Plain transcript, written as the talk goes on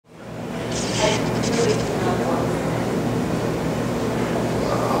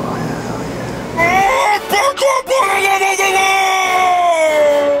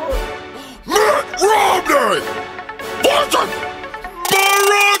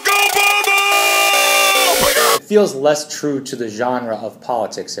feels less true to the genre of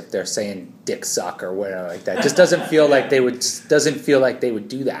politics if they're saying dick suck or whatever like that. It just doesn't feel like they would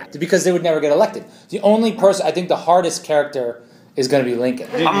do that because they would never get elected. The only person, I think the hardest character is going to be Lincoln.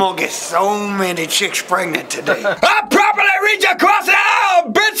 I'm going to get so many chicks pregnant today. I properly reach across the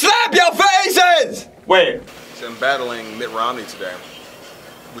aisle, bitch slap your faces! Wait. So I'm battling Mitt Romney today,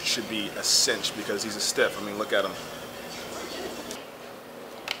 which should be a cinch because he's a stiff. I mean, look at him.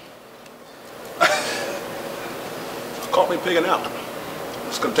 Caught me pigging out. I'm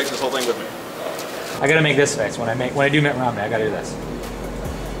just gonna take this whole thing with me. I gotta make this face when I do Mitt Romney. I gotta do this.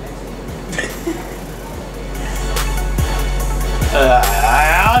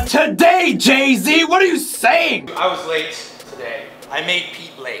 Today, Jay-Z, what are you saying? I was late today. I made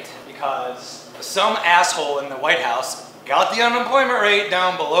Pete late because some asshole in the White House got the unemployment rate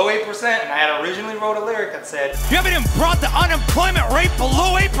down below 8%, and I had originally wrote a lyric that said, You haven't even brought the unemployment rate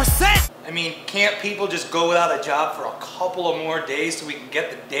below 8%? I mean, can't people just go without a job for a couple of more days so we can get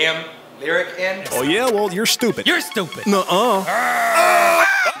the damn lyric in? Oh yeah, well you're stupid. You're stupid. Nuh-uh.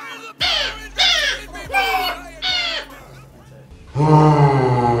 I'm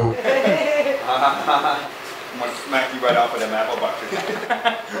gonna smack you right off of them apple boxes.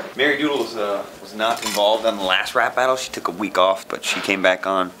 Mary Doodles was not involved on the last rap battle. She took a week off, but she came back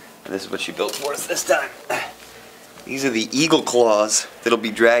on, and this is what she built for us this time. These are the eagle claws that'll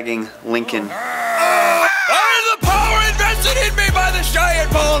be dragging Lincoln. I am the power invested in me by the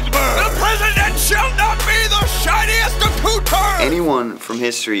giant bald bird. The president shall not be the shiniest of two turds. Anyone from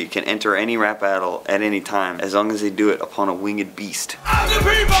history can enter any rap battle at any time, as long as they do it upon a winged beast. I'm the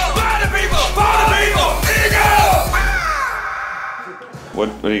people, by the people, for the people, eagle!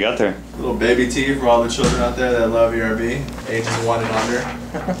 What do you got there? A little baby tea for all the children out there that love ERB, ages 1 and under.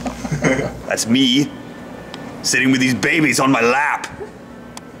 That's me, sitting with these babies on my lap.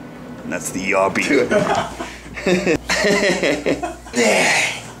 And that's the ERB.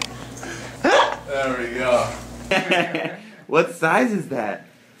 There we go. What size is that?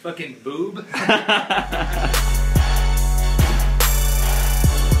 Fucking boob.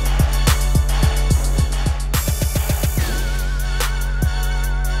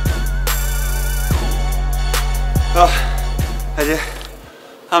 Get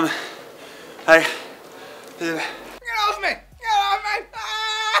off me! Get off me! Ah!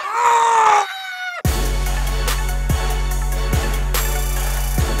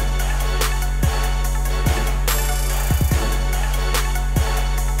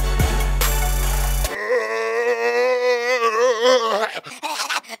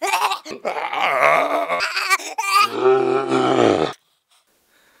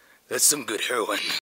 That's some good heroin.